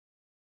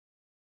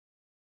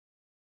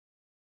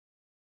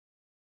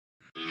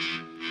Hey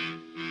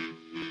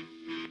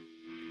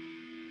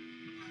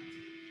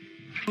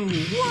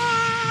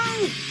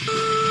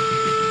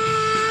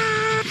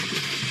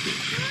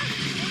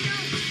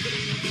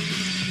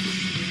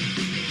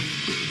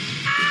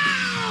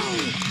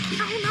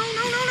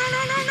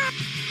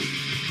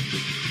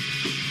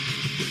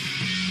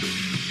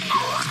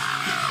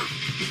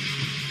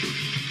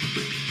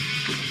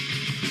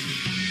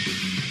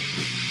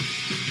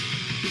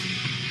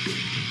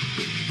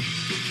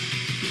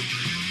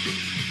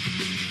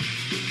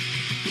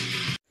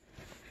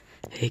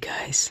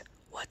guys,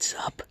 what's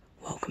up?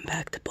 Welcome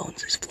back to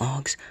Bones'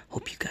 Vlogs.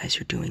 Hope you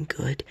guys are doing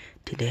good.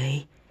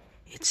 Today,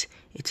 it's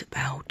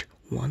about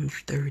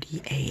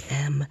 1:30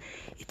 a.m.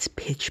 It's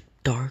pitch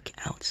dark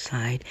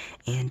outside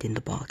and in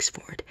the box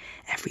fort.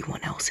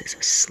 Everyone else is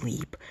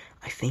asleep.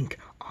 I think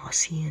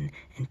Ossian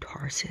and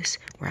Tarsus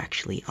were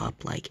actually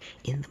up like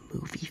in the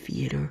movie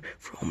theater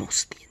for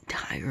almost the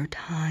entire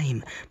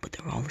time, but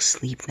they're all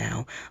asleep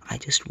now. I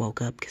just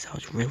woke up because I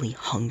was really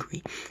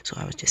hungry, so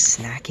I was just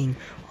snacking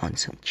on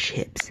some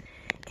chips.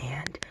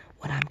 And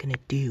what I'm gonna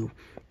do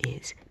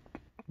is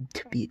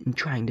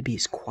trying to be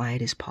as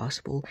quiet as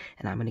possible,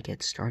 and I'm gonna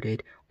get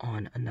started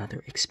on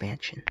another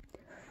expansion.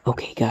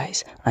 Okay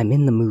guys, I'm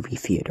in the movie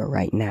theater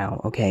right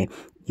now, okay?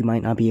 You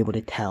might not be able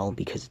to tell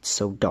because it's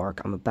so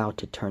dark. I'm about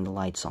to turn the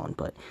lights on,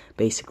 but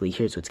basically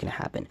here's what's gonna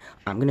happen.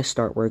 I'm gonna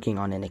start working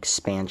on an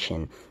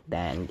expansion,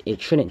 then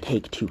it shouldn't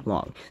take too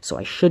long, so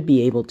I should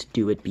be able to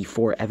do it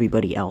before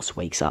everybody else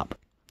wakes up.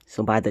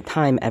 So by the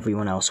time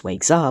everyone else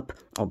wakes up,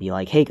 I'll be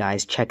like, hey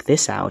guys, check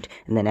this out,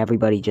 and then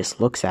everybody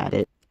just looks at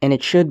it. And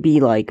it should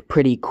be, like,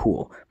 pretty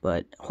cool.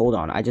 But hold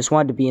on, I just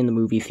wanted to be in the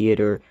movie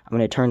theater. I'm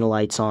gonna turn the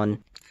lights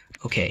on.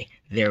 Okay,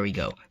 there we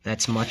go.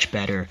 That's much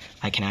better.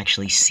 I can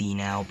actually see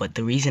now. But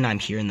the reason I'm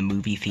here in the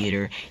movie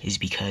theater is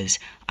because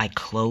I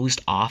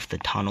closed off the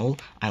tunnel.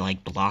 I,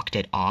 like, blocked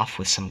it off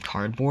with some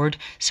cardboard.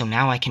 So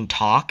now I can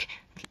talk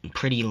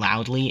pretty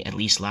loudly, at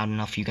least loud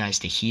enough for you guys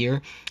to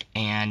hear,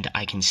 and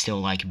I can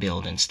still like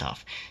build and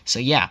stuff. So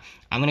yeah,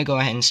 I'm gonna go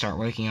ahead and start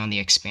working on the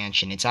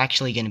expansion. It's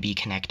actually gonna be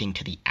connecting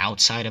to the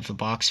outside of the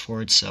box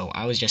fort, so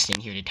I was just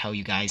in here to tell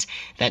you guys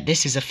that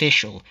this is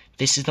official.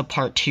 This is the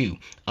part 2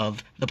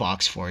 of the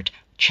box fort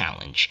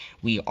challenge.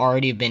 We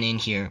already have been in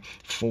here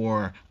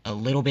for a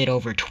little bit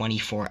over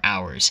 24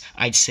 hours.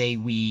 I'd say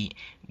we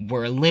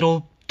were a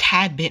little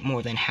tad bit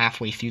more than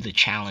halfway through the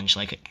challenge,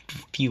 like a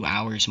few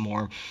hours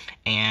more,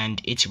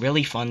 and it's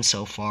really fun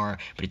so far,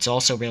 but it's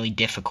also really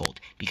difficult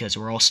because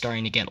we're all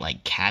starting to get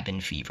like cabin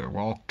fever.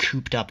 We're all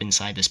cooped up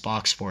inside this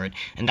box fort,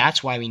 and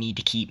that's why we need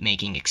to keep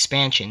making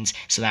expansions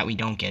so that we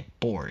don't get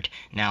bored.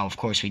 Now, of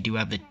course, we do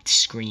have the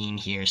screen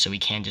here, so we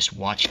can just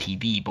watch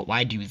TV, but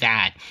why do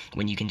that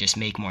when you can just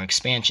make more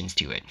expansions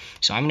to it?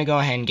 So I'm gonna go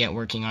ahead and get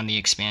working on the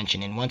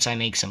expansion, and once I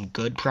make some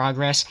good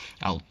progress,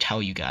 I'll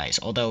tell you guys,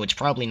 although it's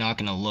probably not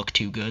gonna look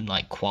too good,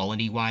 like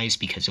quality-wise,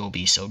 because it will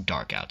be so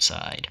dark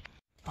outside.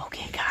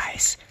 Okay,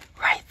 guys,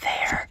 right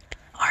there.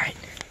 Alright.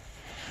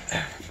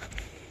 I'm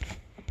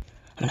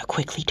gonna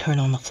quickly turn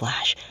on the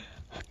flash.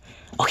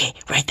 Okay,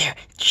 right there.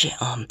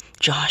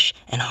 Josh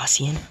and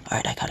Ossian.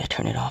 Alright, I gotta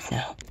turn it off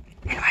now.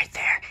 And right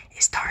there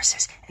is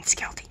Tarsus and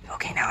Skelty.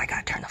 Okay, now I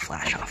gotta turn the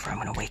flash off or I'm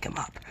gonna wake him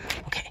up.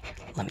 Okay,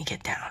 let me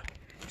get down.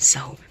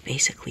 So,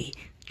 basically,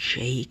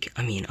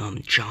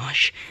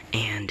 Josh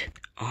and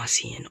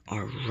Ossian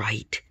are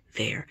right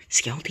there.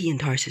 Skelty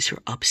and Tarsus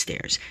are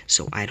upstairs,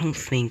 so I don't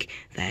think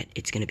that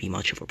it's going to be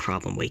much of a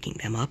problem waking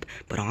them up,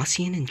 but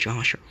Ossian and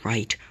Josh are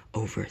right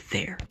over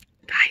there.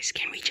 Guys,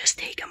 can we just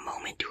take a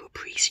moment to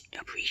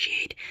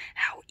appreciate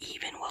how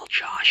even while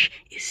Josh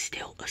is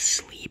still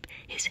asleep,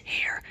 his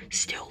hair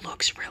still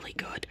looks really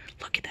good.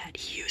 Look at that.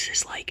 He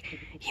uses,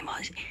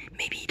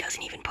 maybe he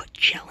doesn't even put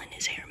gel in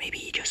his hair. Maybe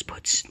he just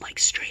puts,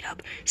 straight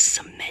up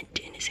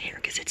cement in his hair,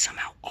 because it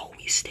somehow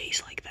always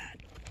stays like that.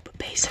 But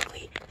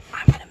basically,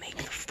 I'm gonna make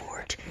the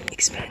fort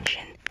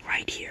expansion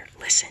right here.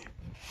 Listen.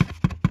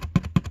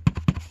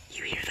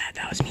 You hear that?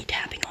 That was me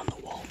tapping on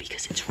the wall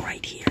because it's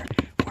right here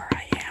where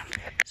I am.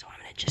 So I'm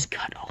gonna just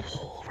cut a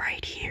hole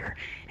right here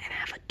and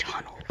have a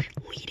tunnel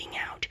leading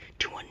out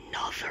to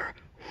another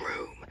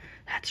room.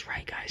 That's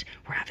right, guys.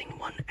 We're having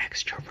one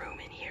extra room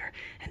in here,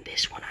 and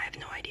this one I have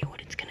no idea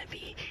what it's gonna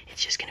be.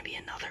 It's just gonna be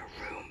another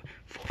room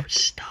for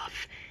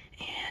stuff.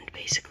 And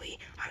basically,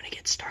 I'm gonna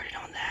get started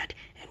on that,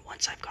 and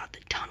once I've got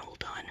the tunnel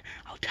done,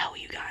 I'll tell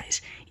you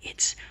guys.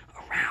 It's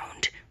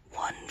around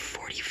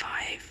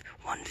 1:45,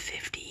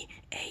 1:50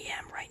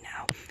 a.m. right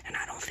now, and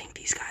I don't think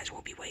these guys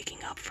will be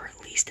waking up for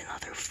at least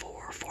another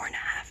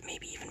 4.5,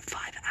 maybe even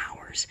 5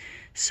 hours.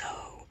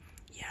 So,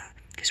 yeah,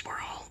 because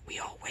we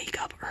all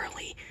wake up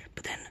early,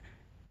 but then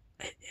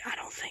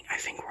I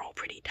think we're all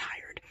pretty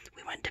tired.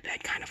 We went to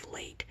bed kind of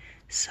late,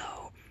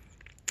 so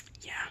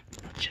yeah,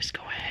 let's just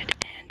go ahead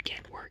and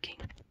get working.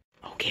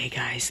 Okay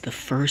guys, the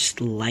first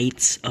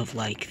lights of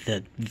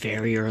the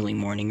very early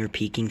morning are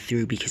peeking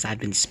through because I've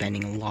been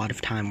spending a lot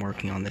of time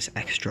working on this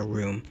extra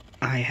room.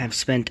 I have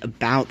spent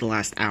about the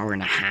last hour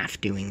and a half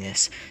doing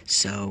this,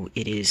 so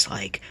it is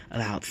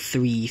about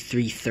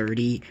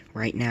 3:30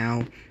 right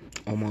now,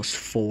 almost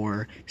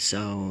 4,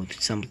 so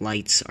some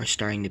lights are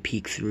starting to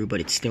peek through, but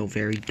it's still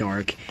very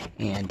dark.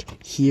 And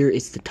here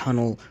is the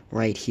tunnel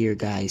right here,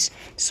 guys.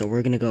 So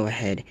we're gonna go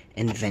ahead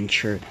and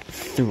venture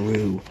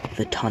through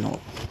the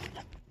tunnel.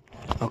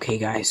 Okay,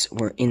 guys,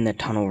 we're in the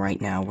tunnel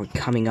right now. We're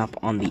coming up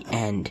on the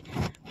end.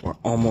 We're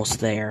almost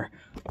there.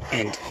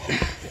 And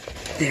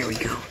there we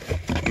go.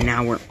 And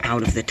now we're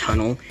out of the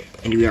tunnel,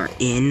 and we are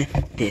in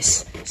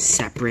this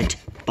separate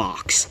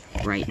box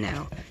right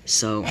now.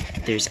 So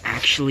there's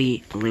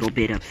actually a little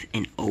bit of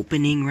an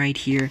opening right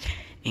here,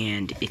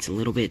 and it's a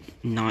little bit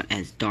not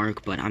as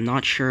dark, but I'm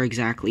not sure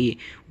exactly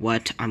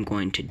what I'm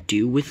going to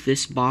do with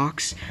this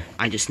box.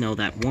 I just know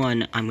that,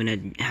 one, I'm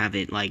gonna have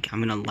it, like, I'm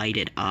gonna light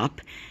it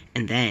up,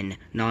 and then,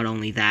 not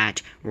only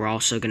that, we're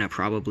also gonna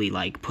probably,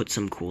 like, put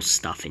some cool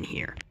stuff in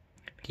here.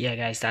 Yeah,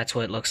 guys, that's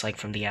what it looks like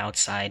from the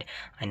outside.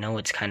 I know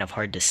it's kind of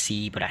hard to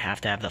see, but I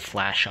have to have the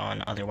flash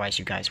on, otherwise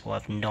you guys will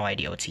have no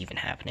idea what's even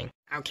happening.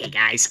 Okay,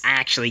 guys, I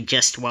actually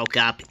just woke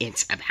up.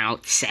 It's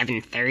about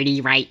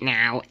 7:30 right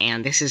now,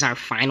 and this is our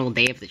final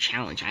day of the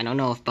challenge. I don't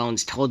know if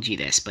Bones told you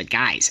this, but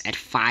guys, at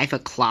 5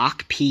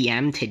 o'clock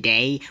p.m.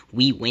 today,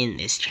 we win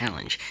this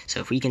challenge. So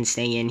if we can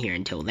stay in here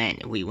until then,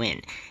 we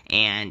win.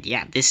 And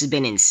yeah, this has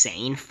been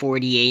insane.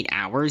 48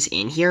 hours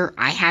in here.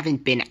 I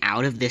haven't been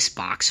out of this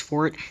box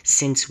fort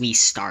since we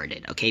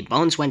started, okay?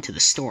 Bones went to the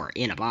store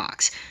in a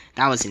box.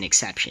 That was an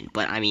exception,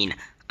 but I mean,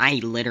 I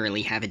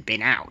literally haven't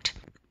been out.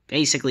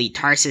 Basically,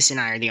 Tarsus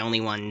and I are the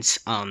only ones,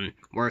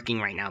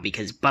 working right now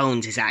because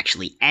Bones is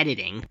actually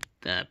editing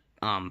the,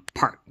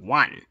 part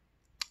 1.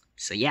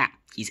 So yeah,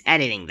 he's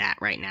editing that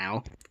right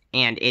now,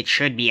 and it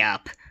should be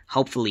up,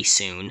 hopefully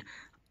soon.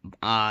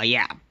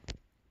 Yeah.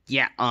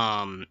 Yeah,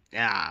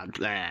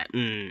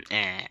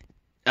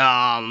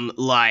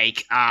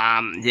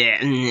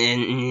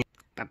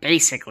 but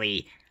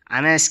basically,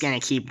 I'm just gonna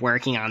keep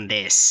working on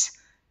this.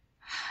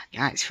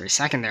 Guys, for a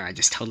second there, I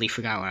just totally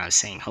forgot what I was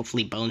saying.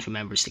 Hopefully Bones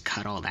remembers to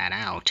cut all that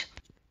out.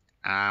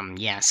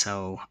 Yeah,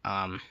 so,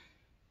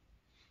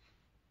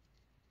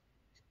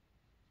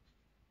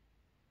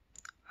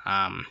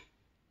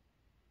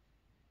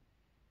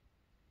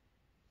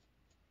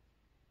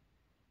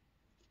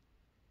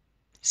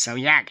 So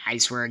yeah,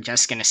 guys, we're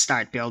just gonna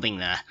start building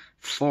the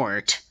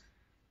fort.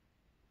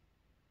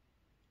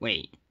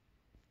 Wait.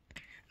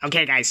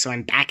 Okay, guys, so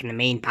I'm back in the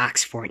main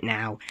box fort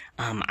now.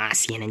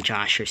 Ossian and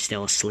Josh are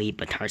still asleep,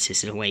 but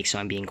Tarsus is awake, so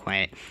I'm being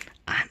quiet.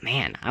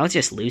 Man, I was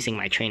just losing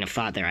my train of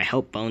thought there. I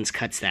hope Bones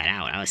cuts that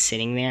out. I was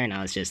sitting there, and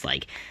I was just,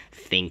 like,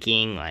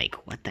 thinking,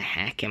 like, what the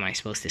heck am I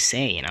supposed to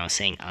say? And I was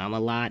saying, a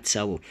lot,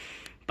 so,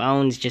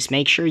 Bones, just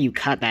make sure you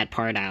cut that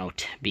part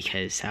out,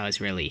 because that was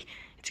really,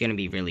 it's gonna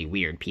be really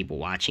weird, people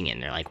watching it,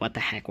 and they're like, what the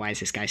heck, why is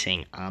this guy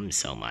saying,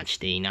 so much?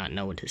 Did he not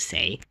know what to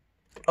say?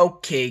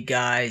 Okay,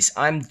 guys,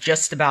 I'm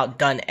just about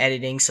done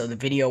editing, so the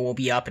video will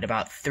be up in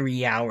about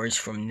 3 hours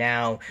from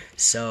now.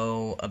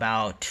 So,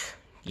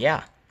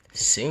 yeah,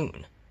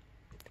 soon.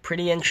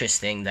 Pretty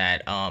interesting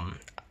that,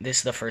 this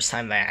is the first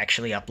time that I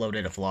actually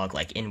uploaded a vlog,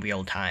 like, in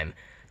real time.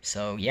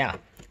 So, yeah,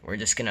 we're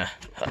just gonna...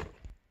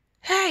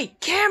 Hey,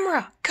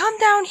 camera, come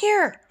down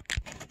here!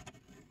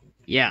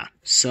 Yeah,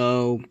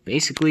 so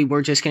basically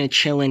we're just gonna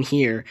chill in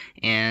here,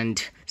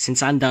 and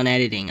since I'm done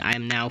editing, I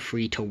am now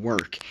free to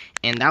work.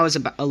 And that was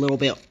about a little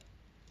bit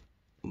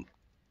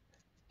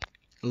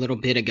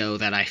ago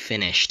that I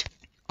finished.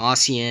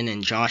 Ossian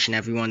and Josh and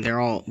everyone,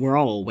 we're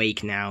all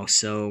awake now,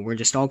 so we're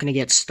just all gonna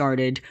get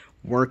started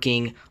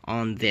working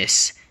on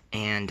this.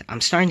 And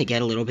I'm starting to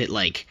get a little bit,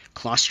 like,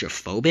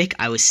 claustrophobic.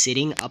 I was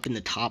sitting up in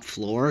the top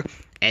floor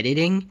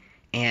editing,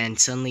 and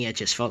suddenly it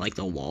just felt like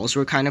the walls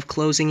were kind of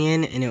closing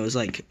in, and it was,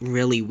 like,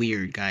 really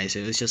weird, guys.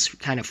 It was just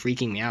kind of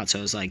freaking me out, so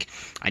I was like,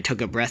 I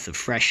took a breath of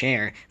fresh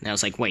air, and I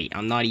was like, wait,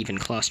 I'm not even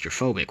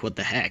claustrophobic, what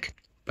the heck?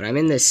 But I'm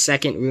in this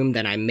second room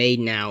that I made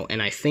now,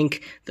 and I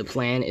think the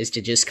plan is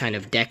to just kind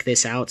of deck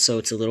this out so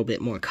it's a little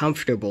bit more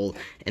comfortable,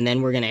 and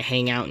then we're gonna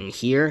hang out in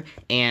here.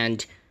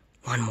 And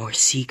one more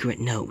secret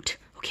note,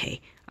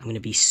 okay? I'm gonna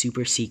be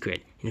super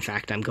secret. In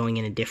fact, I'm going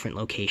in a different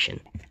location.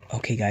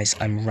 Okay, guys,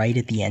 I'm right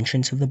at the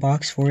entrance of the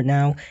box fort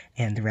now,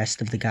 and the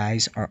rest of the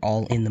guys are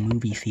all in the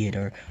movie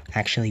theater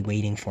actually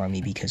waiting for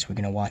me because we're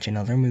gonna watch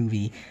another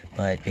movie.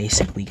 But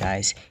basically,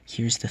 guys,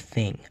 here's the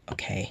thing,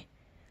 okay?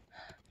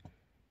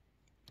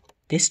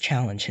 This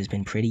challenge has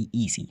been pretty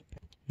easy.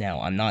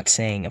 Now, I'm not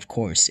saying, of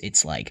course,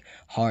 it's, like,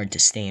 hard to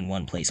stay in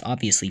one place.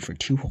 Obviously, for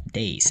 2 whole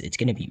days, it's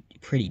gonna be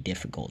pretty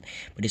difficult.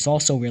 But it's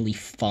also really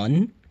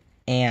fun,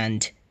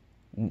 and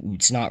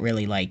it's not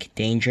really, like,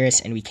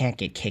 dangerous, and we can't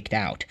get kicked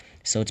out.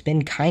 So it's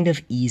been kind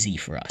of easy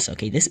for us,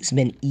 okay? This has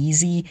been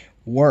easy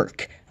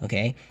work,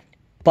 okay?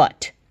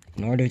 But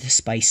in order to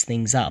spice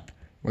things up,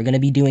 we're going to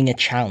be doing a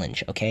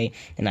challenge, okay?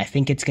 And I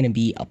think it's going to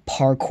be a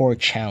parkour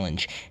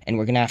challenge. And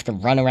we're going to have to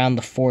run around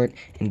the fort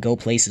and go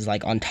places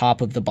like on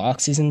top of the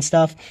boxes and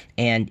stuff.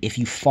 And if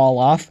you fall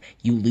off,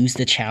 you lose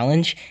the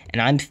challenge.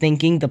 And I'm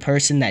thinking the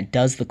person that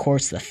does the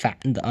course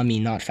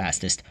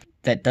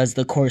that does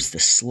the course the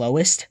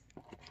slowest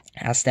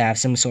has to have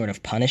some sort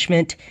of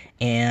punishment.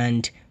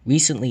 And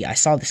recently I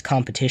saw this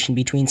competition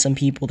between some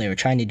people. They were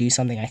trying to do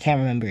something, I can't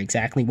remember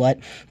exactly what,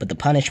 but the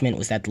punishment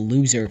was that the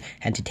loser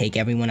had to take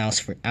everyone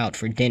else out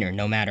for dinner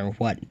no matter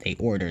what they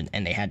ordered,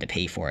 and they had to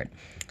pay for it.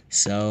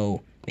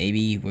 So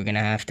maybe we're gonna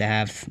have to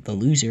have the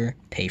loser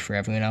pay for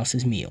everyone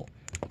else's meal.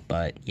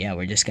 But yeah,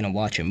 we're just gonna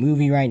watch a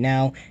movie right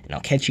now, and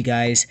I'll catch you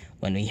guys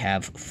when we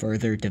have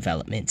further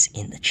developments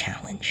in the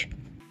challenge.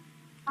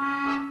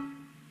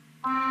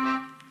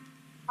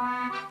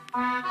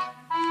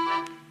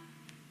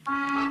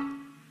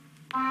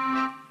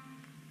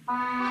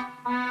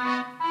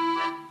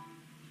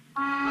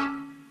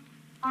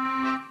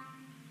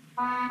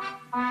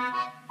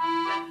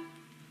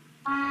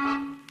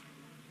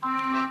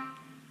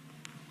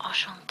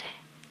 Enchanté.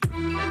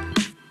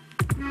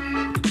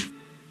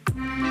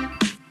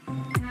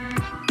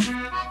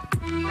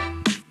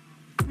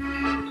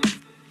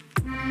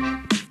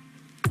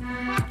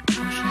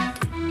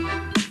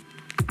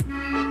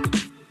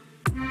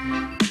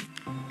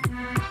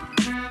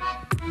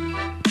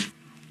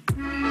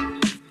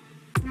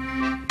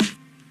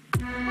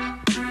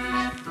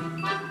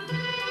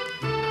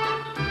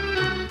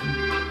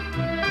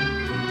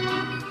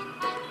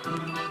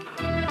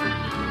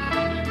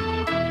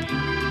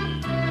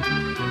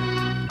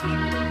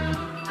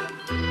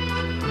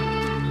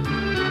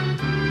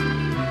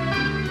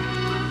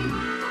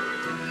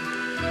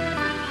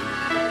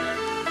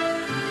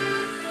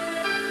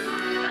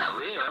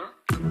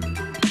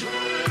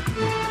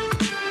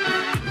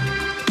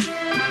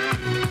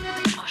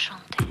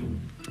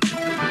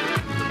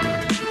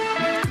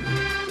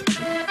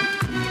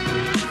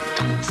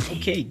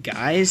 Okay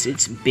guys,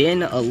 it's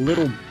been a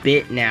little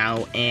bit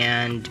now,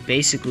 and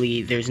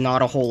basically there's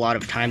not a whole lot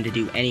of time to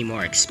do any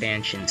more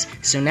expansions.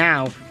 So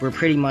now we're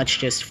pretty much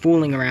just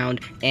fooling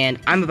around, and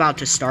I'm about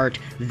to start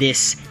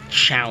this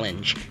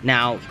challenge.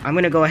 Now, I'm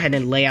gonna go ahead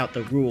and lay out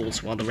the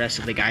rules while the rest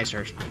of the guys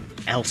are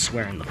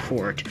elsewhere in the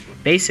fort.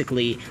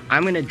 Basically,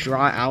 I'm gonna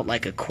draw out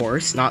like a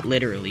course, not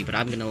literally, but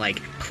I'm gonna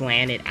like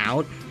plan it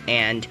out,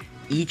 and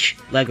each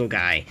Lego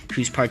guy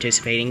who's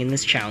participating in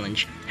this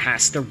challenge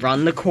has to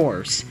run the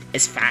course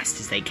as fast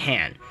as they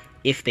can.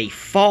 If they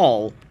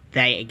fall,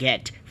 they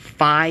get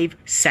 5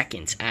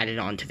 seconds added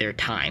onto their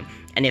time.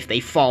 And if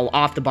they fall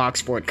off the box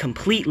fort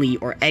completely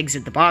or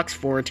exit the box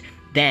fort,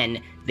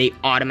 then they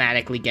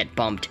automatically get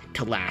bumped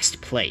to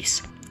last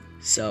place.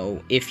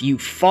 So if you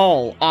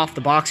fall off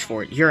the box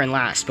fort, you're in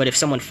last, but if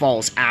someone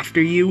falls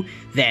after you,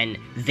 then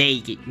they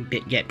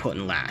get put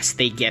in last.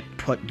 They get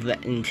put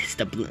into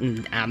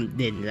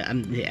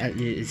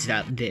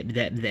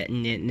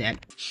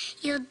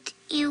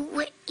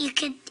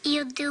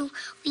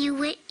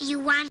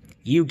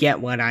You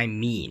get what I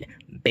mean.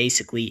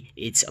 Basically,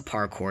 it's a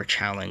parkour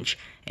challenge,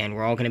 and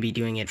we're all going to be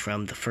doing it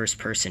from the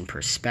first-person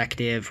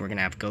perspective. We're going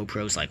to have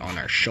GoPros, like, on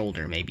our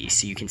shoulder, maybe,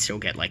 so you can still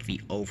get, like,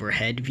 the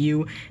overhead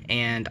view,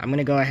 and I'm going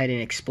to go ahead and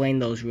explain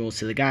those rules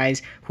to the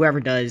guys. Whoever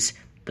does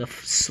the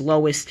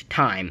slowest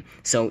time,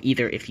 so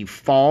either if you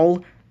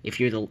fall, if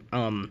you're the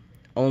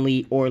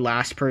only or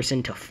last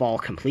person to fall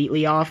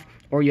completely off,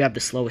 or you have the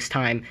slowest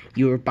time,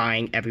 you're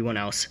buying everyone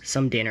else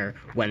some dinner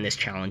when this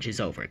challenge is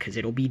over, because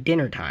it'll be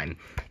dinner time.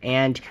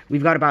 And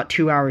we've got about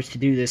 2 hours to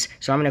do this,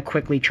 so I'm going to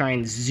quickly try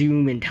and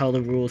zoom and tell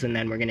the rules, and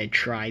then we're going to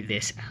try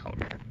this out.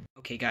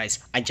 Okay guys,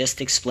 I just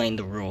explained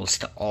the rules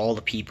to all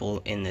the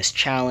people in this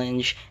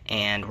challenge,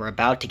 and we're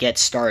about to get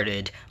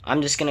started.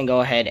 I'm just going to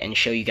go ahead and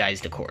show you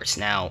guys the course.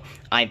 Now,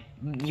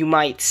 you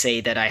might say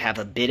that I have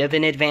a bit of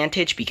an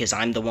advantage because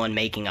I'm the one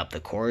making up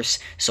the course,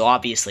 so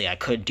obviously I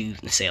could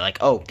say like,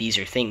 oh, these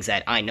are things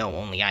that I know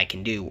only I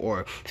can do,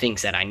 or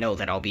things that I know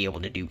that I'll be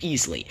able to do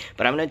easily.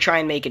 But I'm going to try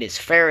and make it as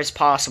fair as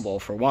possible,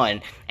 for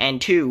one,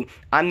 and two,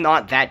 I'm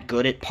not that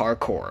good at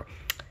parkour.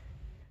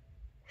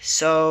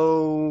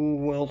 So,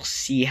 we'll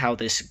see how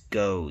this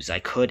goes. I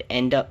could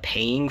end up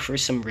paying for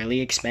some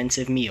really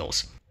expensive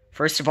meals.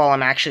 First of all,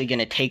 I'm actually going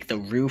to take the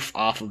roof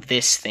off of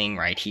this thing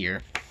right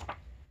here.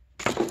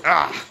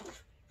 Ah!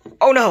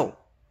 Oh no!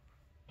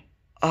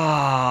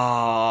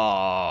 Oh,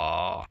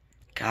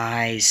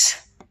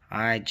 guys,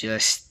 I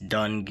just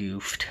done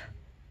goofed.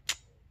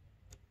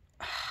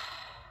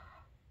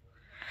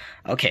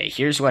 Okay,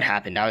 here's what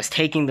happened. I was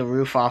taking the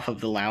roof off of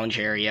the lounge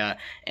area,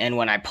 and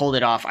when I pulled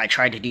it off, I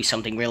tried to do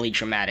something really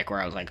dramatic where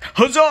I was like,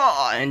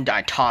 huzzah! And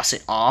I toss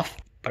it off.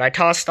 But I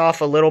tossed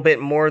off a little bit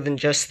more than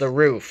just the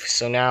roof,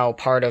 so now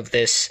part of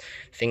this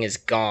thing is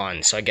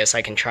gone, so I guess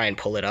I can try and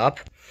pull it up.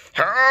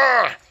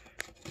 Ah!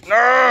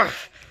 Ah!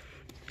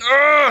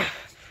 Ah!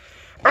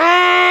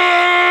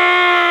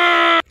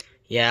 Ah!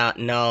 Yeah,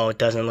 no, it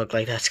doesn't look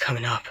like that's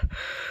coming up.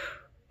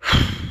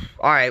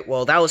 Alright,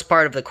 well, that was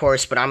part of the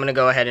course, but I'm going to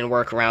go ahead and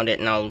work around it,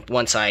 and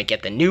once I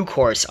get the new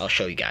course, I'll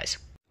show you guys.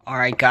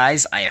 Alright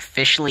guys, I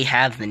officially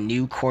have the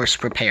new course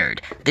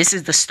prepared. This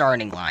is the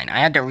starting line. I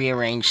had to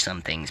rearrange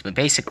some things, but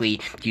basically,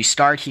 you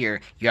start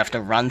here, you have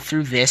to run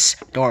through this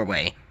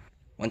doorway.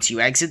 Once you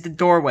exit the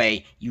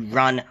doorway, you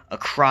run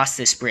across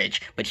this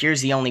bridge, but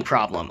here's the only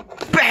problem.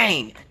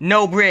 Bang!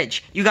 No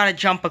bridge! You gotta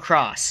jump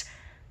across.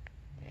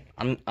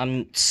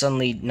 I'm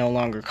suddenly no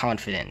longer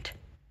confident.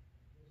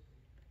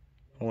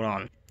 Hold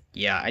on.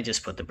 Yeah, I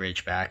just put the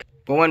bridge back.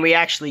 But when we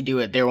actually do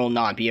it, there will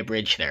not be a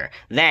bridge there.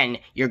 Then,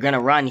 you're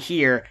gonna run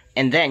here,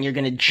 and then you're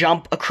gonna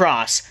jump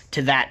across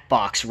to that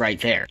box right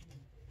there.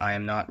 I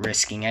am not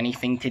risking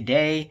anything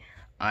today.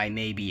 I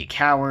may be a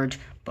coward,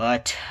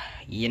 but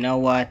you know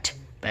what?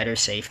 Better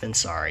safe than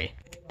sorry.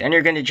 Then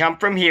you're gonna jump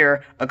from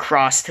here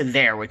across to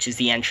there, which is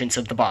the entrance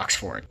of the box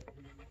fort.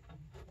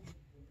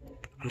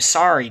 I'm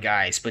sorry,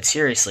 guys, but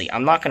seriously,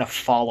 I'm not gonna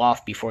fall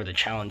off before the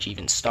challenge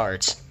even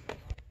starts.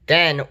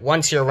 Then,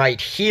 once you're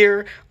right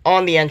here,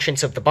 on the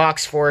entrance of the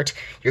box fort,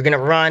 you're gonna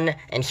run,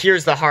 and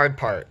here's the hard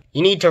part.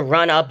 You need to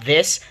run up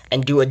this,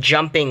 and do a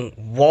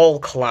jumping wall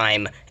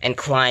climb, and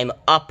climb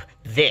up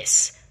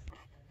this.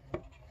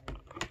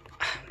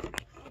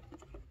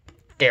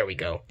 There we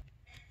go.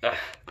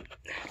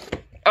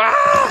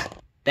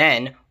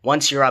 Then,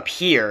 once you're up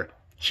here,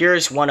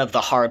 here's one of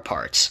the hard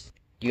parts.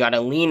 You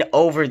gotta lean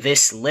over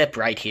this lip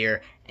right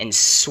here, and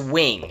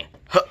swing.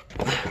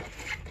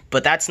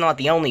 But that's not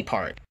the only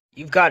part.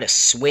 You've got to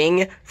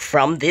swing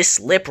from this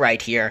lip right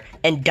here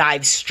and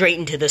dive straight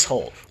into this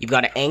hole. You've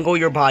got to angle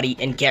your body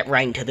and get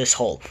right into this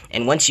hole.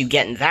 And once you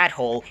get in that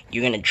hole,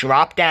 you're going to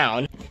drop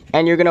down,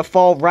 and you're going to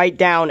fall right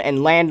down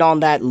and land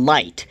on that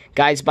light.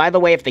 Guys, by the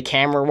way, if the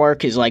camera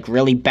work is like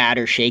really bad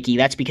or shaky,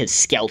 that's because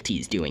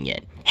Skelty's doing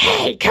it.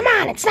 Hey, come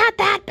on, it's not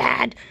that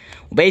bad.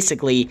 Well,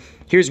 basically,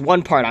 here's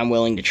one part I'm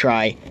willing to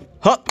try.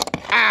 Hup!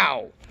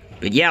 Ow!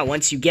 But yeah,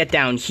 once you get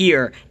down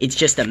here, it's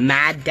just a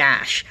mad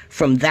dash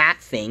from that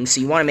thing, so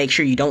you want to make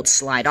sure you don't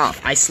slide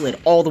off. I slid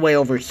all the way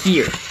over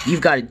here.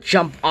 You've got to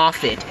jump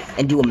off it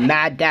and do a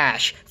mad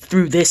dash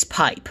through this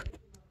pipe.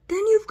 Then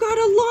you've got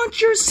to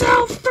launch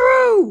yourself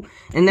through!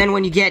 And then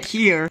when you get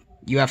here,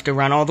 you have to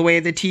run all the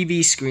way to the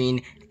TV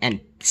screen and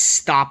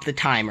stop the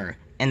timer.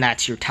 And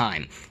that's your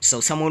time. So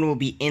someone will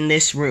be in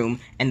this room,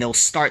 and they'll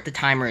start the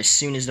timer as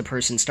soon as the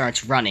person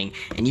starts running,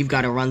 and you've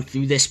got to run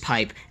through this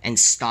pipe and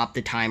stop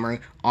the timer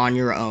on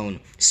your own.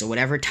 So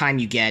whatever time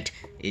you get,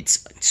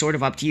 it's sort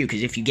of up to you,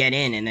 because if you get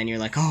in, and then you're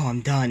like, oh,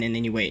 I'm done, and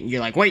then you wait, and you're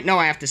like, wait, no,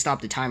 I have to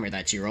stop the timer,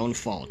 that's your own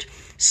fault.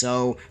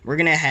 So we're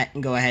gonna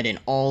go ahead and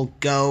all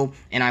go,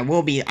 and I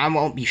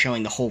won't be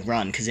showing the whole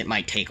run, because it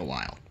might take a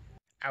while.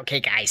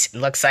 Okay, guys, it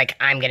looks like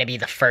I'm gonna be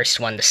the first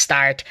one to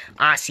start.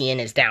 Ossian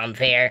is down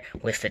there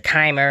with the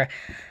timer.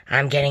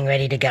 I'm getting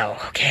ready to go,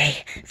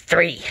 okay?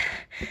 3,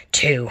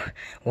 2,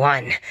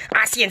 1.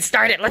 Ossian,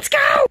 start it, let's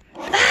go!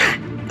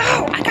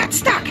 Oh, I got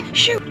stuck,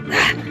 shoot!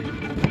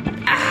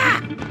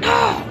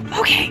 Oh,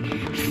 okay,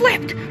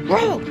 flipped,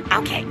 roll,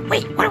 okay,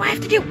 wait, what do I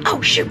have to do?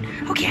 Oh, shoot,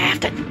 okay, I have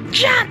to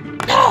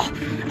jump! Oh,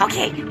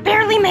 okay,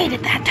 barely made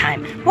it that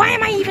time. Why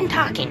am I even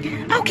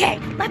talking? Okay,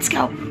 let's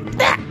go.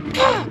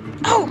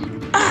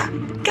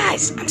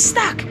 Guys, I'm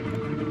stuck.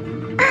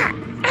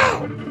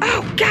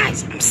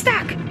 Guys, I'm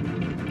stuck.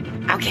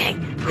 Okay,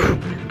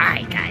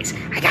 alright, guys,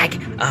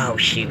 oh,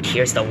 shoot,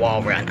 here's the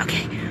wall run.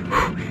 Okay,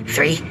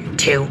 3,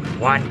 2,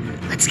 1,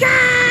 let's go!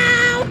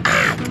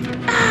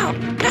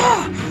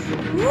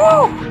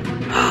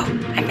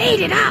 I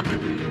made it up.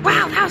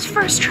 Wow, that was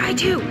first try,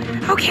 too.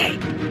 Okay,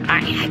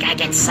 alright, I gotta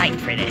get psyched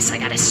for this. I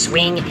gotta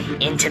swing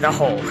into the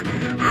hole.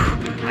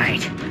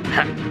 Alright,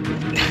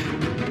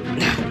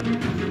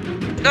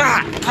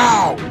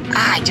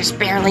 I just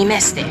barely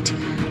missed it.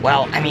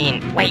 Well, I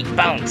mean, wait,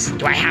 Bones,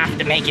 do I have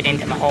to make it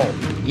into the hole?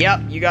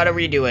 Yep, you gotta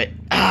redo it.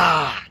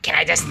 Can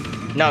I just...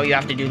 No, you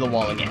have to do the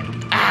wall again.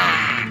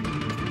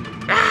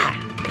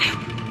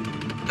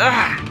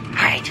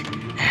 Alright.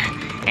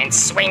 And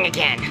swing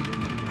again.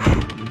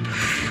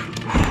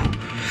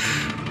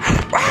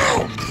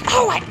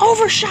 Oh, I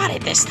overshot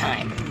it this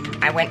time.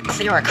 I went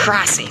clear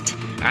across it.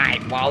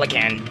 Alright, wall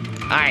again.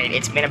 Alright,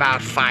 it's been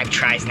about 5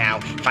 tries now.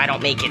 If I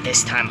don't make it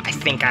this time, I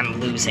think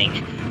I'm losing.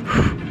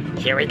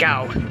 Here we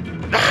go.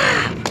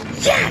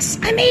 Yes,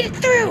 I made it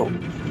through.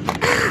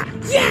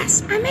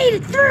 Yes, I made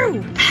it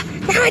through.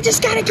 Now I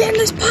just gotta get in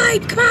this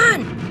pipe. Come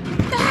on.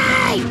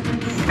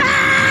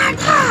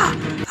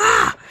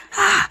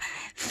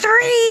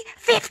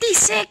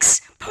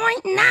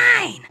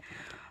 356.9.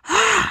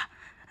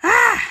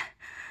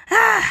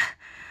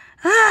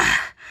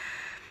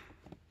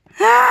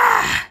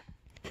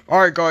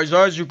 Alright guys,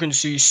 as you can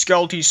see,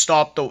 Skelty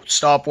stopped the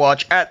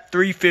stopwatch at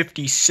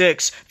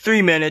 3:56,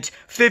 3 minutes,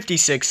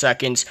 56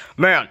 seconds.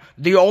 Man,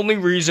 the only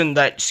reason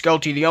that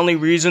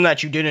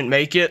you didn't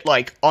make it,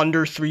 like,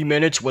 under 3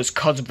 minutes was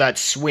because of that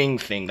swing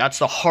thing. That's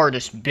the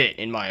hardest bit,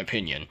 in my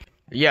opinion.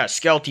 Yeah,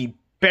 Skelty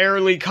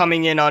barely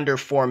coming in under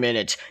 4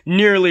 minutes,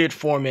 nearly at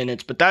 4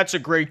 minutes, but that's a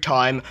great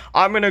time.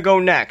 I'm gonna go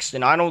next,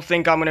 and I don't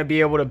think I'm gonna be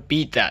able to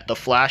beat that. The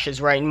flash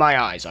is right in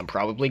my eyes. I'm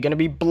probably gonna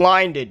be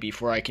blinded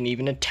before I can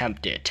even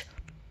attempt it.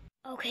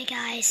 Okay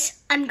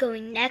guys, I'm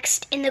going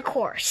next in the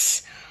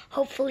course.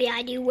 Hopefully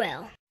I do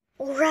well.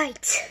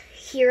 Alright,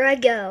 here I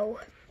go.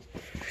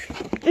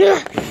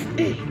 Gotta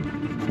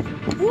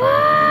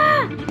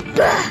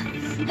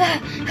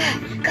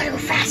go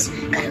fast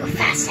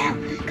now.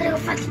 Gotta go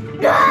fast.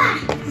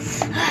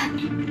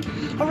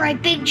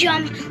 Alright, big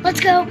jump. Let's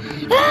go.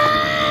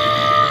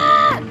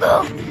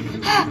 Move!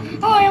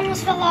 Oh, I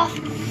almost fell off.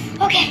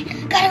 Okay,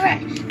 gotta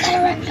run. Go.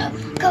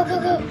 Up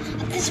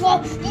this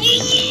wall.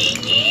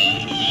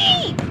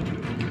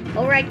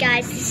 Alright,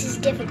 guys, this is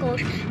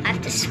difficult. I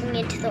have to swing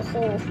into the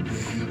hole.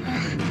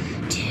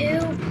 2,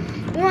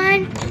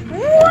 1.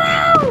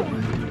 Whoa!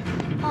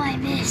 Oh, I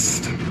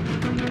missed.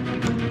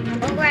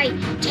 Alright,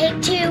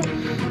 take 2.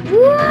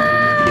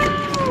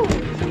 Whoa!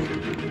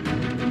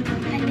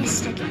 I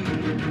missed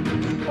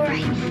again.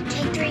 Alright,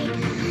 take 3.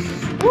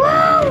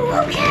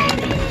 Whoa! Okay, I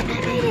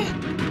made it.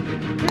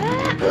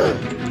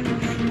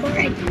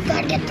 Alright,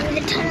 gotta get through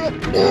the tunnel.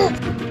 Oh,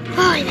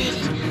 I made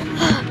it.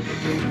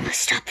 Let's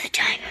stop the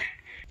timer.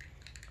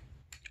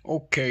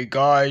 Okay,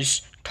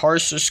 guys,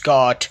 Tarsus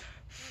got,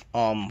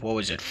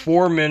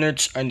 4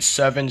 minutes and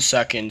 7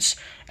 seconds,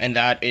 and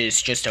that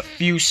is just a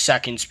few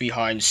seconds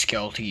behind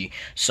Skelty.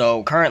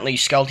 So, currently,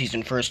 Skelty's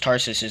in first,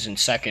 Tarsus is in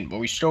second, but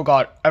we still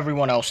got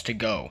everyone else to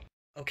go.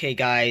 Okay,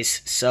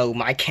 guys, so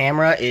my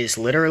camera is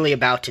literally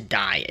about to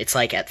die. It's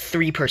like at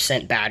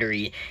 3%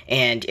 battery,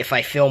 and if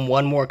I film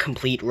one more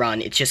complete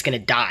run, it's just gonna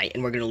die,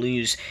 and we're gonna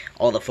lose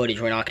all the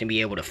footage. We're not gonna be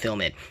able to film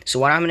it. So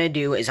what I'm gonna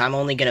do is I'm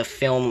only gonna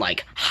film,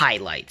 like,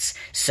 highlights.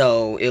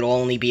 So it'll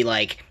only be,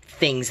 like,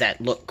 things that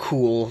look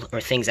cool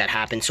or things that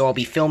happen. So I'll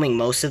be filming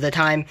most of the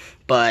time,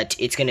 but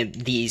it's gonna,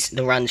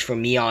 the runs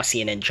from me,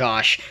 Ossian, and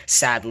Josh,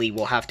 sadly,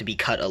 will have to be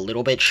cut a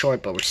little bit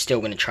short, but we're still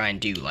gonna try and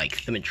do,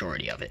 like, the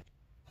majority of it.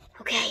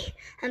 Okay,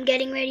 I'm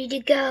getting ready to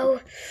go.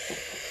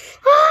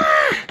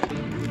 Ah!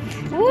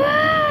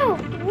 Whoa!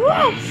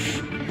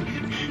 Woof!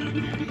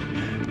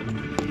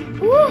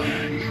 Woo!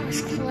 That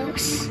was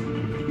close.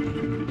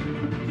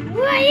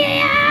 Whoa,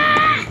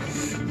 yeah!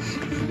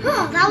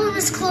 Oh, that one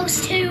was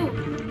close too.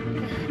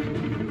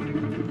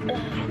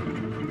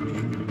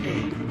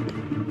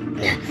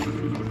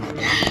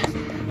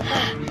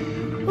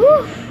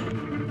 Woo!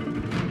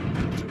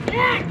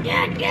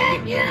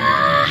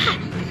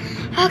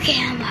 Okay,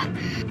 I'm up.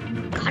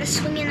 Gotta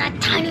swing in that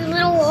tiny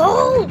little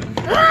hole.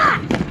 Ah!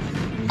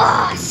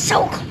 Oh,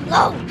 so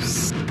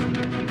close.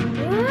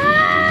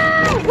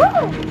 Ah!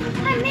 Woo!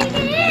 I made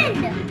it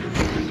in.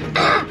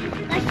 Ah!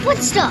 My foot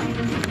stuck.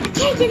 I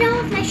can't get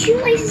off. My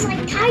shoelace is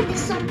like tied to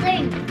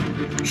something.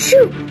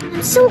 Shoot!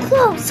 I'm so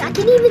close. I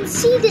can even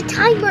see the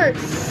timer.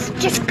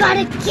 Just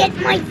gotta get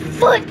my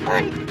foot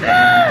on.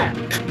 Ah!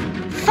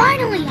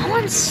 Finally, I'm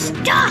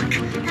unstuck.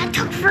 That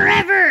took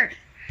forever.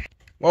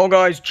 Well,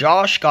 guys,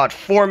 Josh got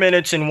 4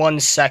 minutes and 1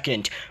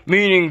 second,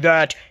 meaning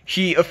that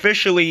he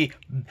officially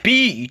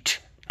beat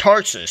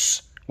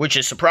Tarsus, which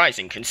is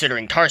surprising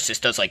considering Tarsus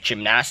does, like,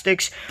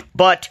 gymnastics,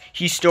 but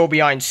he's still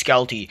behind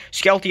Skelty.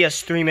 Skelty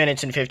has 3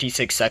 minutes and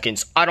 56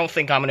 seconds. I don't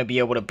think I'm going to be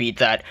able to beat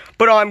that,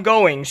 but I'm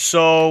going,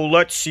 so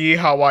let's see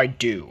how I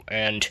do.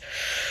 And,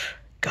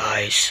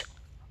 guys,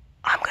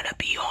 I'm going to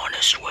be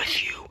honest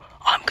with you.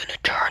 I'm going to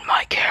turn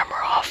my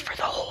camera off for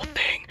the whole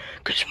thing,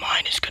 because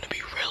mine is going to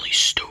be really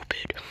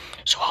stupid.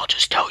 So I'll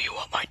just tell you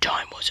what my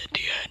time was at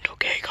the end,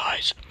 okay,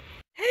 guys?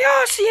 Hey,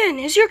 Ossian,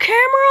 is your camera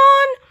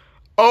on?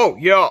 Oh,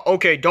 yeah,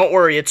 okay, don't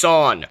worry, it's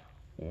on.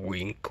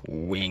 Wink,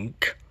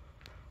 wink.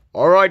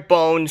 Alright,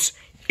 Bones,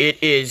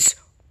 it is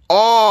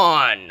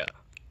on.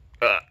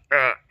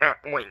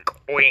 Wink,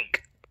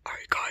 wink.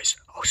 Alright, guys,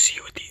 I'll see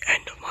you at the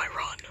end of my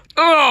run.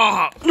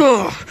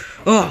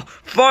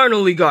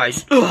 Finally,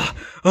 guys.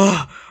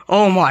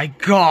 Oh my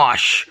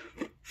gosh.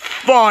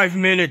 5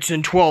 minutes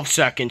and 12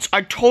 seconds.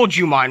 I told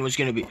you mine was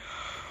gonna be...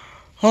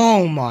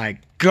 Oh my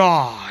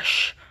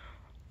gosh.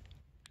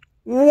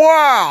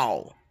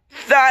 Wow.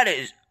 That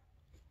is...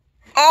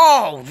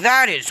 Oh,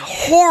 that is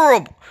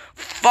horrible.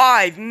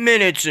 5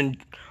 minutes and...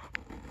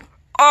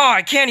 Oh,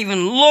 I can't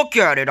even look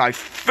at it. I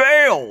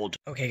failed.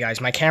 Okay,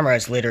 guys, my camera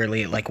is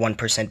literally like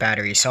 1%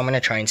 battery, so I'm gonna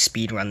try and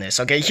speed run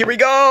this. Okay, here we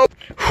go.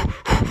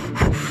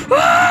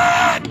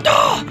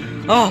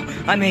 Oh,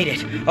 I made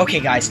it.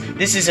 Okay, guys,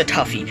 this is a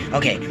toughie.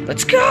 Okay,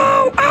 let's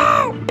go.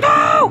 Oh,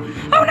 no.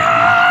 Oh,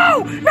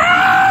 no.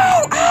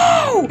 No.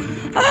 Oh.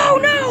 Oh,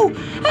 no.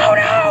 Oh,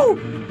 no.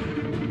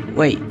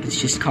 Wait,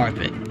 it's just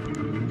carpet.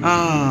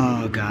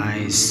 Oh,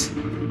 guys.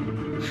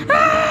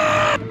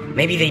 Ah!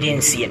 Maybe they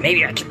didn't see it.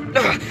 Maybe I can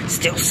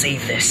still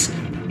save this.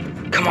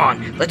 Come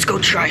on, let's go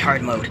try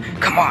hard mode.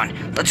 Come on,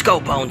 let's go,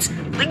 Bones.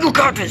 You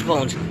got this,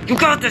 Bones. You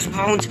got this,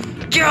 Bones.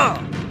 Yeah.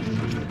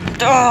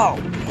 Oh,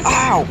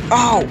 ow,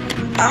 ow,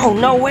 ow,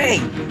 no way.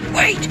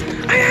 Wait,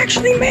 I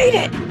actually made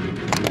it.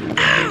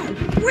 Ow,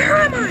 where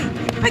am I?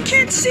 I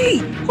can't see.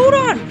 Hold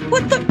on,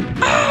 what the?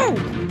 Ow.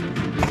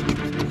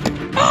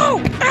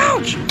 Oh,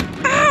 ouch.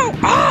 Ow,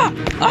 ah,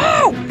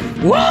 oh,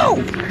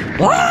 whoa.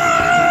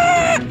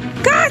 Ah!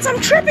 Guys, I'm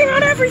tripping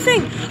on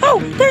everything. Oh,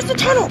 there's the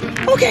tunnel.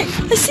 Okay,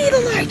 I see the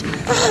light.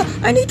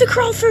 I need to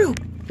crawl through.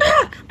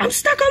 I'm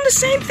stuck on the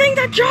same thing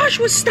that Josh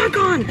was stuck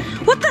on.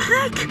 What the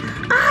heck?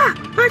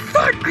 My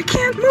foot. I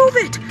can't move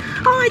it.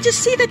 Oh, I just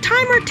see the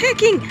timer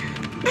ticking.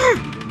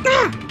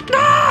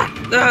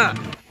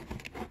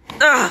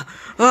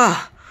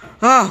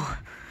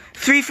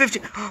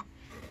 350.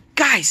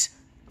 Guys,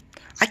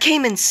 I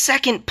came in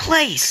second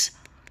place.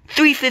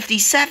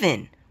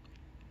 357.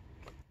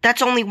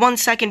 That's only 1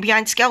 second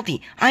behind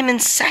Skelty. I'm in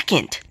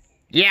second.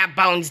 Yeah,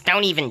 Bones,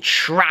 don't even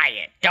try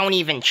it. Don't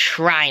even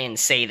try and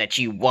say that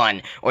you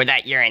won, or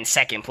that you're in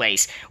second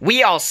place.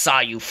 We all saw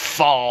you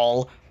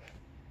fall.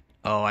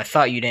 Oh, I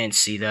thought you didn't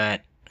see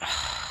that.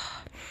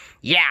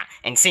 Yeah,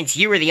 and since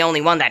you were the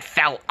only one that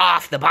fell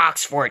off the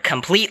box fort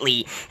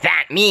completely,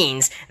 that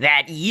means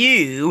that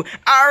you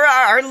are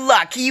our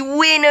lucky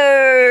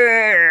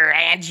winner!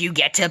 And you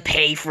get to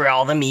pay for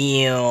all the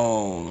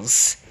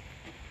meals.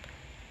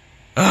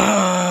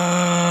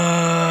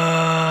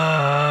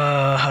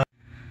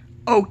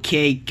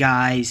 Okay,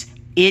 guys,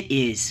 it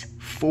is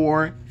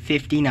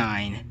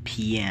 4:59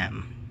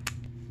 p.m.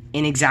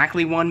 In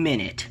exactly 1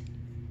 minute,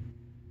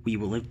 we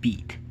will have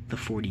beat the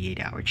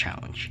 48-hour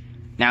challenge.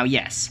 Now,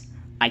 yes,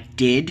 I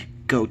did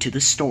go to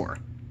the store,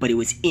 but it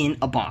was in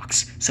a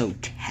box, so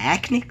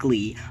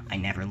technically, I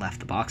never left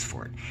the box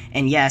fort.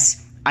 And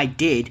yes, I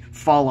did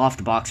fall off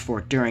the box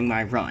fort during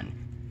my run.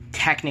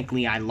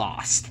 Technically, I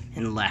lost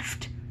and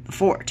left the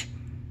fort.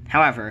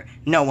 However,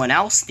 no one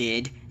else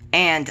did,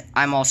 and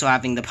I'm also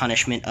having the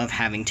punishment of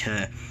having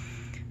to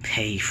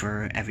pay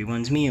for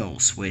everyone's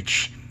meals,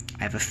 which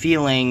I have a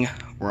feeling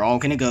we're all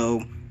gonna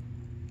go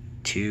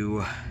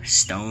to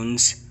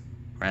Stone's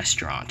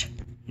restaurant.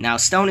 Now,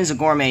 Stone is a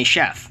gourmet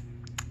chef,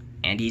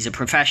 and he's a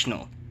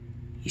professional.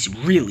 He's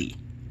really,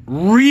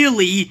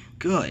 really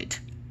good.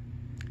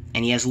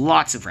 And he has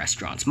lots of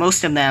restaurants.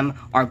 Most of them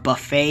are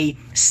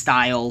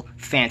buffet-style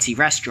fancy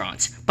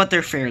restaurants, but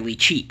they're fairly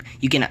cheap.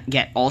 You can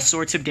get all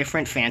sorts of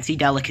different fancy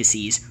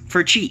delicacies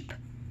for cheap.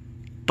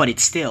 But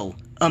it's still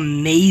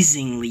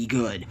amazingly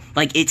good.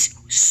 Like, it's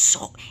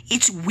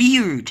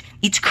weird.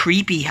 It's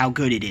creepy how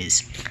good it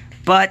is.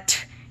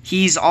 But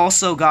he's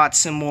also got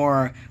some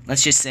more,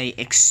 let's just say,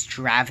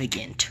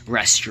 extravagant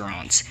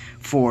restaurants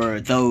for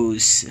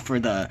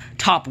the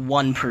top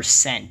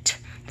 1%.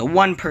 The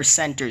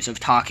 1%ers of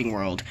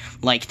Talkingworld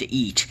like to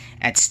eat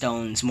at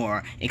Stone's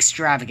more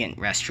extravagant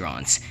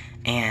restaurants.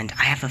 And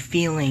I have a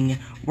feeling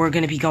we're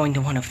going to be going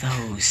to one of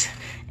those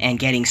and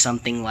getting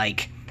something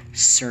like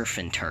surf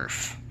and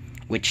turf,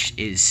 which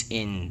is,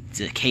 in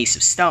the case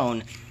of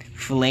Stone,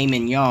 filet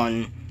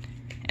mignon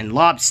and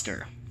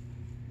lobster.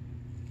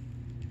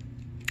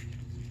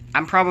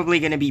 I'm probably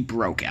going to be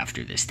broke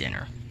after this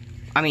dinner.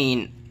 I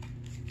mean,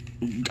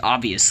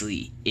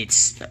 obviously,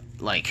 it's,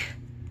 like,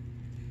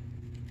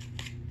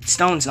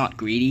 Stone's not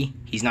greedy.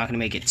 He's not going to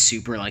make it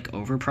super, like,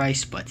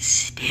 overpriced, but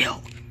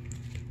still,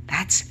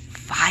 that's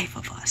 5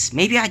 of us.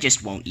 Maybe I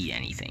just won't eat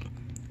anything.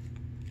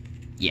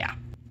 Yeah.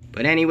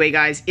 But anyway,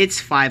 guys,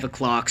 it's 5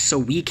 o'clock, so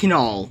we can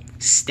all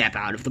step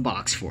out of the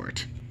box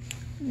fort.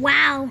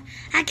 Wow,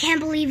 I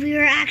can't believe we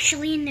were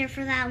actually in there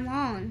for that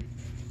long.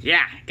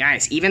 Yeah,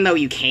 guys, even though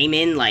you came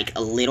in, like,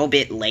 a little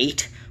bit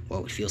late,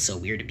 whoa, it feels so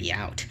weird to be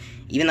out.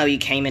 Even though you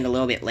came in a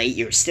little bit late,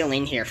 you're still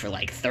in here for,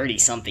 like,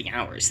 30-something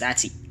hours.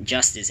 That's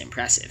just as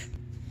impressive.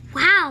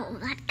 Wow,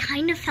 that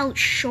kind of felt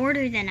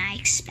shorter than I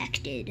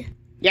expected.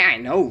 Yeah, I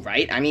know,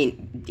 right? I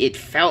mean, it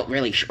felt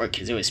really short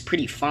because it was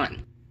pretty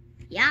fun.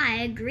 Yeah, I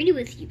agree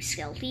with you,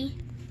 Skelty.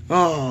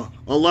 Oh,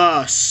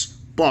 alas,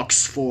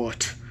 box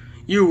fort.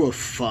 You were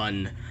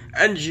fun,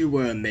 and you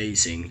were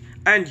amazing,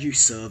 and you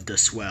served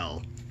us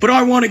well. But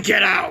I want to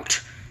get out!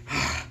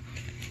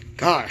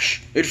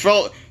 Gosh, it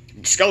felt...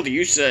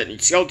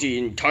 Skelty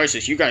and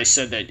Tarsus, you guys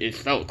said that it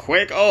felt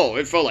quick? Oh,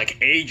 it felt like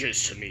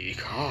ages to me.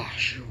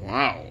 Gosh,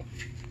 wow.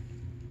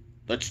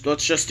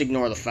 Let's just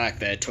ignore the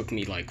fact that it took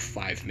me like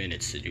 5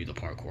 minutes to do the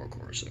parkour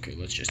course. Okay,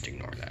 let's just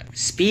ignore that.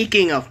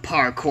 Speaking of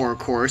parkour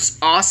course,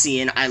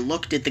 Ossian, I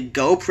looked at the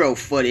GoPro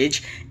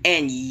footage,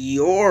 and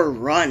your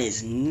run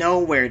is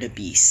nowhere to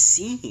be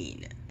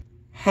seen.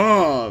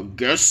 Huh,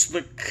 guess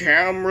the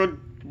camera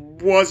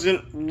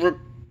wasn't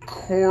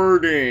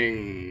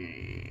recording.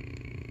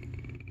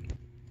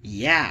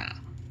 Yeah,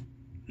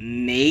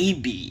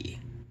 maybe.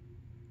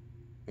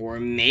 Or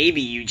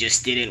maybe you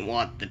just didn't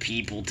want the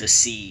people to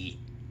see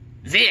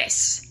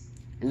this.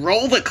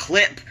 Roll the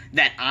clip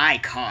that I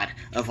caught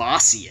of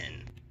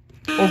Ossian.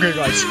 Okay,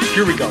 guys,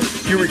 here we go.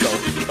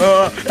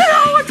 No,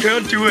 I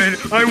can't do it.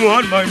 I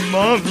want my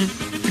mommy.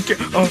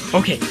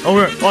 Okay,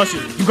 alright,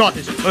 Ossian, you got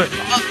this. I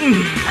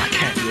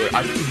can't do it.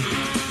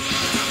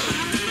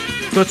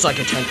 That's like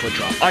a 10-foot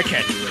drop. I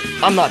can't do it.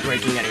 I'm not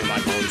breaking any of my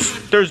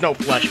bones. There's no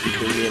flesh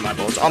between me and my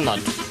bones. I'm not.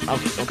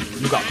 Okay,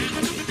 you got this,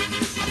 Ossian.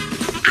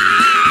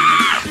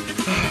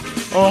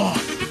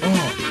 Oh.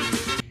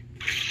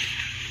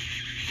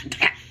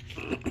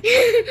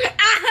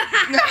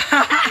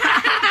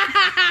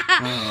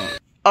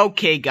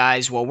 Okay,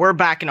 guys, well, we're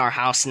back in our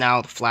house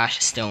now. The flash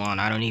is still on.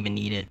 I don't even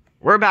need it.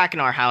 We're back in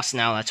our house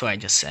now. That's what I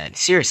just said.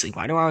 Seriously,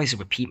 why do I always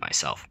repeat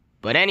myself?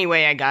 But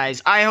anyway,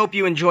 guys, I hope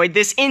you enjoyed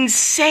this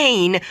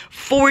insane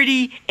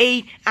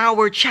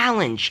 48-hour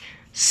challenge.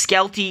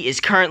 Skelty is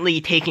currently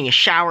taking a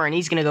shower and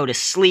he's gonna go to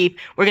sleep.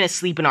 We're gonna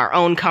sleep in our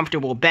own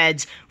comfortable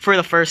beds for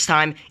the first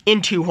time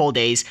in 2 whole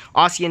days.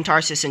 Edward and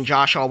Tarsus and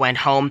Josh all went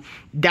home.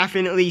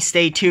 Definitely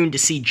stay tuned to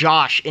see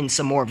Josh in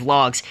some more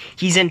vlogs.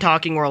 He's in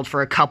Talkingworld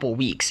for a couple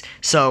weeks,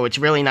 so it's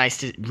really nice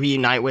to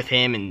reunite with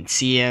him and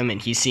see him,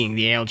 and he's seeing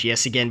the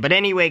ALGS again. But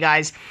anyway,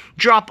 guys,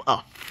 drop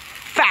a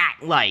fat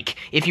like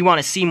if you want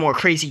to see more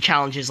crazy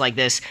challenges like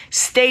this.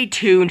 Stay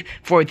tuned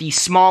for the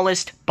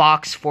smallest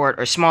box fort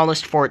or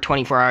smallest fort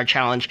 24-hour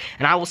challenge,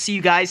 and I will see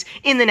you guys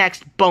in the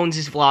next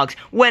Bones' vlogs,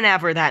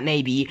 whenever that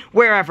may be,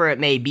 wherever it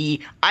may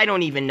be. I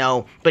don't even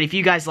know, but if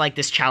you guys like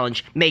this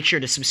challenge, make sure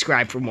to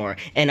subscribe for more,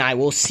 and I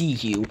will see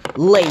you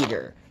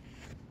later.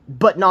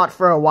 But not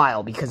for a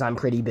while, because I'm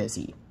pretty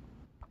busy.